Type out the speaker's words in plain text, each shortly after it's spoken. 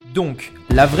Donc,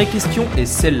 la vraie question est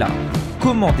celle-là.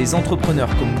 Comment des entrepreneurs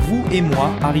comme vous et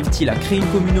moi arrivent-ils à créer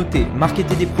une communauté,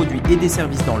 marketer des produits et des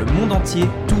services dans le monde entier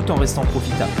tout en restant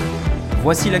profitables?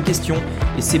 Voici la question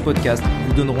et ces podcasts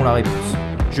vous donneront la réponse.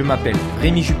 Je m'appelle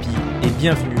Rémy Jupille et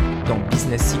bienvenue dans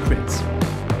Business Secrets.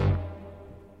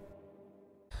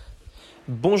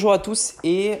 Bonjour à tous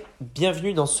et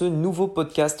bienvenue dans ce nouveau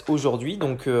podcast aujourd'hui.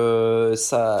 Donc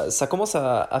ça commence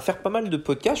à faire pas mal de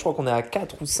podcasts, je crois qu'on est à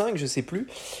 4 ou 5, je sais plus.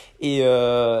 Et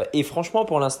franchement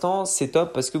pour l'instant c'est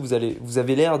top parce que vous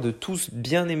avez l'air de tous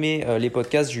bien aimer les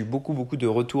podcasts. J'ai eu beaucoup de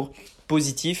retours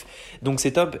positifs, donc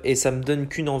c'est top et ça me donne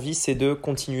qu'une envie, c'est de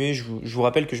continuer. Je vous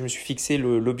rappelle que je me suis fixé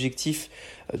l'objectif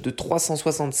de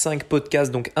 365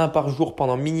 podcasts, donc un par jour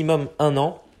pendant minimum un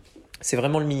an. C'est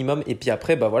vraiment le minimum et puis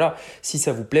après, voilà, si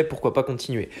ça vous plaît, pourquoi pas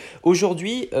continuer.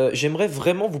 Aujourd'hui, j'aimerais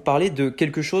vraiment vous parler de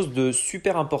quelque chose de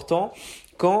super important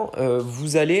quand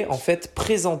vous allez en fait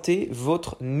présenter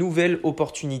votre nouvelle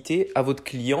opportunité à votre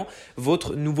client,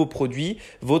 votre nouveau produit,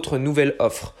 votre nouvelle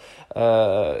offre.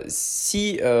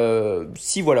 Si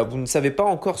voilà, vous ne savez pas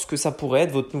encore ce que ça pourrait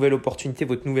être, votre nouvelle opportunité,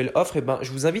 votre nouvelle offre,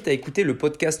 je vous invite à écouter le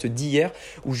podcast d'hier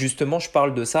où justement je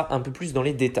parle de ça un peu plus dans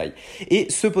les détails.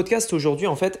 Et ce podcast aujourd'hui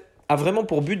en fait a vraiment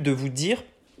pour but de vous dire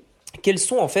quelles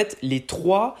sont en fait les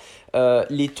trois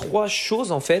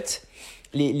choses en fait,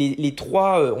 les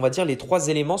trois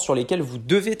éléments sur lesquels vous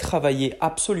devez travailler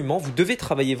absolument. Vous devez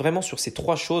travailler vraiment sur ces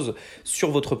trois choses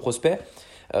sur votre prospect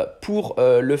pour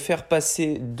le faire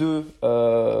passer de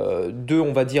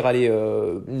on va dire,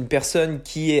 une personne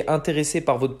qui est intéressée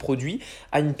par votre produit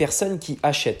à une personne qui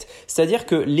achète. C'est-à-dire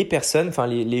que les personnes, enfin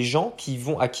les gens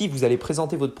à qui vous allez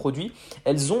présenter votre produit,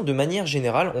 elles ont de manière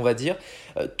générale, on va dire,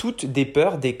 toutes des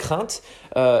peurs, des craintes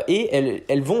et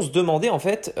elles vont se demander en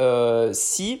fait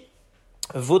si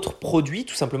votre produit,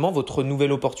 tout simplement votre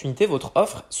nouvelle opportunité, votre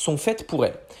offre sont faites pour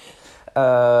elles.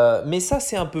 Mais ça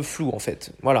c'est un peu flou en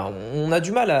fait. Voilà, on a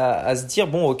du mal à se dire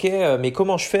bon ok, mais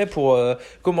comment je fais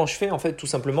en fait tout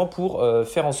simplement pour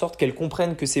faire en sorte qu'elles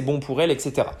comprennent que c'est bon pour elles,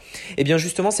 etc. Et bien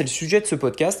justement c'est le sujet de ce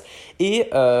podcast et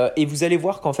vous allez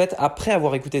voir qu'en fait après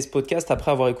avoir écouté ce podcast,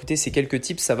 après avoir écouté ces quelques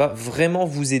tips, ça va vraiment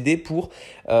vous aider pour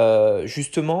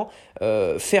justement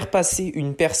faire passer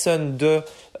une personne de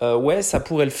ouais ça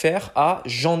pourrait le faire à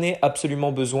j'en ai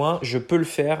absolument besoin, je peux le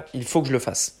faire, il faut que je le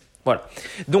fasse. Voilà.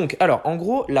 Donc, alors, en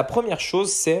gros, la première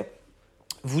chose, c'est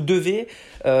vous devez,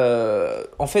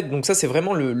 en fait, donc ça, c'est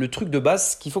vraiment le truc de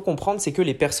base. Ce qu'il faut comprendre, c'est que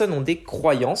les personnes ont des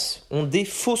croyances, ont des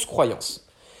fausses croyances.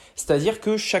 C'est-à-dire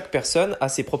que chaque personne a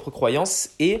ses propres croyances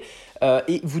et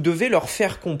vous devez leur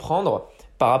faire comprendre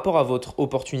par rapport à votre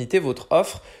opportunité, votre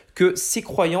offre, que ces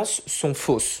croyances sont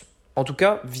fausses. En tout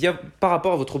cas, par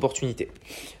rapport à votre opportunité.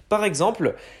 Par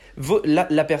exemple,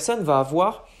 la personne va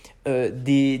avoir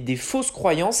des fausses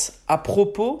croyances à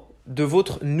propos de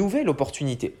votre nouvelle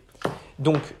opportunité.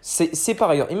 Donc, c'est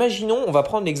par exemple, imaginons, on va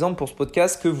prendre l'exemple pour ce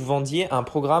podcast que vous vendiez un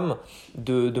programme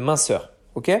de minceur.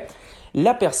 Okay ?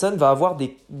 La personne va avoir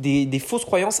des fausses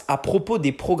croyances à propos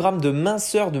des programmes de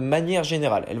minceur de manière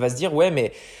générale. Elle va se dire, ouais,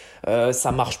 mais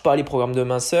ça marche pas les programmes de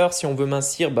minceur. Si on veut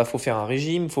mincir, faut faire un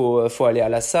régime, faut aller à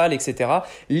la salle, etc.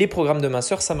 Les programmes de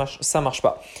minceur, ça marche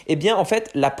pas. Eh bien, en fait,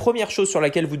 la première chose sur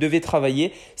laquelle vous devez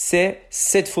travailler, c'est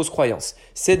cette fausse croyance.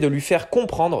 C'est de lui faire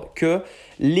comprendre que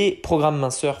les programmes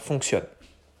minceurs fonctionnent.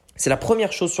 C'est la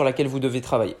première chose sur laquelle vous devez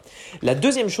travailler. La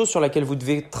deuxième chose sur laquelle vous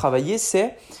devez travailler,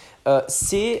 c'est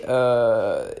ces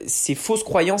fausses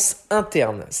croyances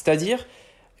internes. C'est-à-dire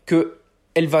que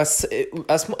elle va,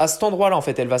 à cet endroit-là, en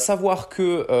fait, elle va savoir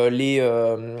que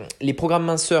les programmes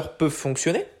minceurs peuvent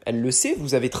fonctionner. Elle le sait,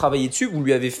 vous avez travaillé dessus, vous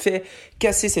lui avez fait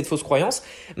casser cette fausse croyance.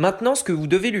 Maintenant, ce que vous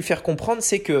devez lui faire comprendre,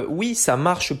 c'est que oui, ça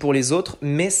marche pour les autres,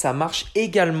 mais ça marche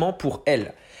également pour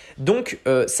elle. Donc,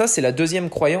 ça, c'est la deuxième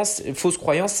croyance. Fausse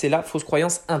croyance, c'est la fausse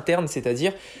croyance interne,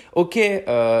 c'est-à-dire, ok,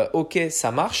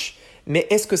 ça marche, mais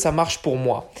est-ce que ça marche pour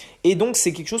moi ? Et donc,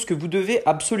 c'est quelque chose que vous devez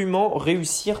absolument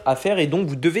réussir à faire et donc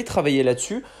vous devez travailler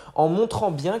là-dessus en montrant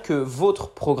bien que votre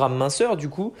programme minceur, du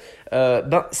coup,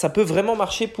 ça peut vraiment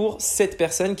marcher pour cette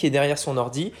personne qui est derrière son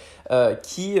ordi,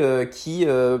 qui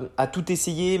a tout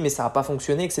essayé mais ça n'a pas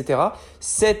fonctionné, etc.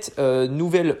 Cette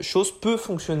nouvelle chose peut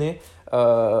fonctionner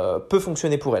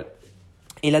pour elle.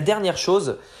 Et la dernière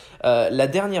chose,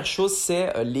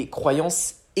 c'est les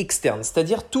croyances externes,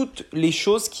 c'est-à-dire toutes les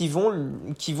choses qui vont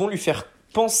lui faire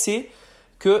penser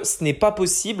que ce n'est pas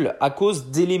possible à cause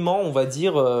d'éléments, on va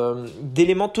dire,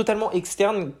 d'éléments totalement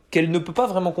externes qu'elle ne peut pas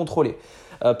vraiment contrôler.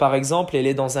 Par exemple, elle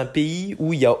est dans un pays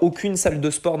où il n'y a aucune salle de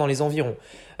sport dans les environs.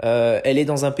 Elle est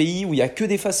dans un pays où il n'y a que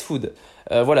des fast-food.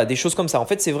 Voilà, des choses comme ça. En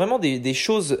fait, c'est vraiment des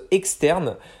choses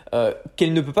externes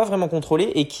qu'elle ne peut pas vraiment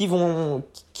contrôler et qui vont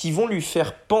lui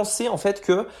faire penser en fait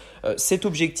que cet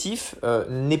objectif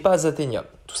n'est pas atteignable,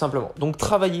 tout simplement. Donc,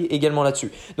 travailler également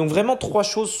là-dessus. Donc, vraiment 3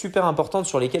 choses super importantes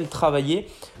sur lesquelles travailler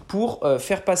pour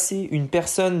faire passer une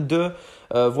personne de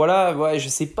voilà, ouais, je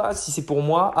ne sais pas si c'est pour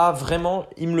moi, à vraiment,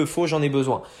 il me le faut, j'en ai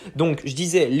besoin. Donc, je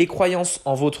disais les croyances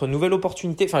en votre nouvelle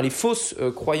opportunité, enfin les fausses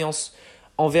croyances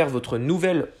envers votre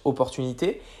nouvelle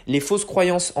opportunité, les fausses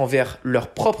croyances envers leur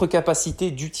propre capacité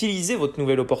d'utiliser votre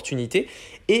nouvelle opportunité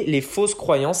et les fausses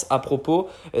croyances à propos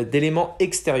d'éléments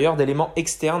extérieurs, d'éléments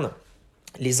externes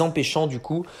les empêchant du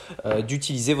coup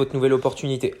d'utiliser votre nouvelle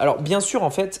opportunité. Alors bien sûr en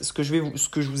fait ce que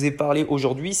je vous ai parlé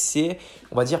aujourd'hui c'est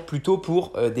on va dire plutôt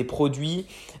pour des produits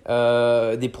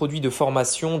de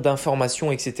formation,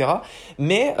 d'information etc.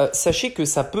 Mais sachez que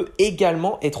ça peut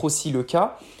également être aussi le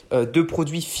cas de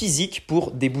produits physiques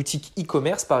pour des boutiques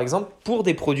e-commerce par exemple, pour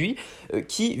des produits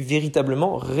qui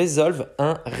véritablement résolvent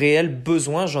un réel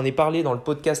besoin. J'en ai parlé dans le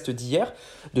podcast d'hier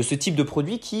de ce type de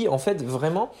produit qui en fait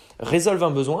vraiment résolvent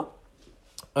un besoin.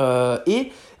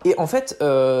 Et en fait,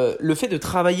 le fait de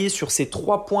travailler sur ces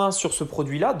 3 points sur ce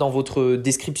produit-là, dans votre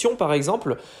description par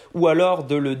exemple, ou alors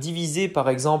de le diviser par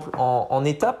exemple en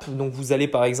étapes. Donc vous allez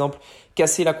par exemple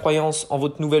casser la croyance en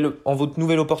votre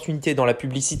nouvelle opportunité dans la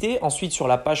publicité. Ensuite, sur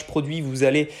la page produit, vous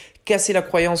allez casser la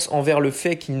croyance envers le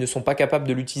fait qu'ils ne sont pas capables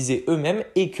de l'utiliser eux-mêmes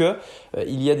et qu'il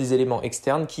y a des éléments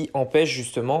externes qui empêchent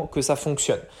justement que ça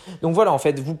fonctionne. Donc voilà, en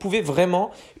fait, vous pouvez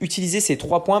vraiment utiliser ces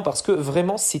 3 points parce que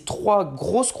vraiment, ces 3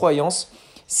 grosses croyances,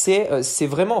 c'est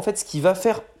vraiment en fait ce qui va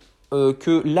faire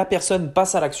que la personne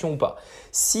passe à l'action ou pas.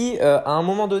 Si à un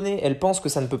moment donné, elle pense que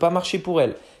ça ne peut pas marcher pour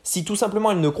elle, si tout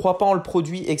simplement elle ne croit pas en le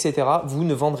produit, etc., vous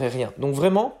ne vendrez rien. Donc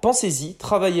vraiment, pensez-y,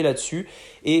 travaillez là-dessus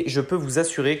et je peux vous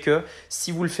assurer que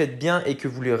si vous le faites bien et que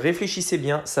vous le réfléchissez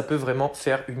bien, ça peut vraiment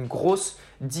faire une grosse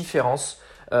différence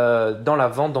dans la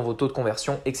vente, dans vos taux de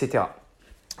conversion, etc.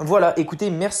 Voilà,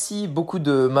 écoutez, merci beaucoup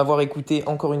de m'avoir écouté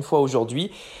encore une fois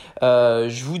aujourd'hui.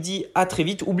 Je vous dis à très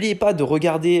vite. N'oubliez pas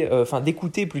de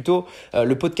d'écouter plutôt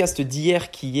le podcast d'hier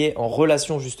qui est en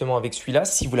relation justement avec celui-là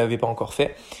si vous ne l'avez pas encore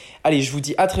fait. Allez, je vous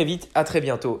dis à très vite, à très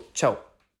bientôt. Ciao.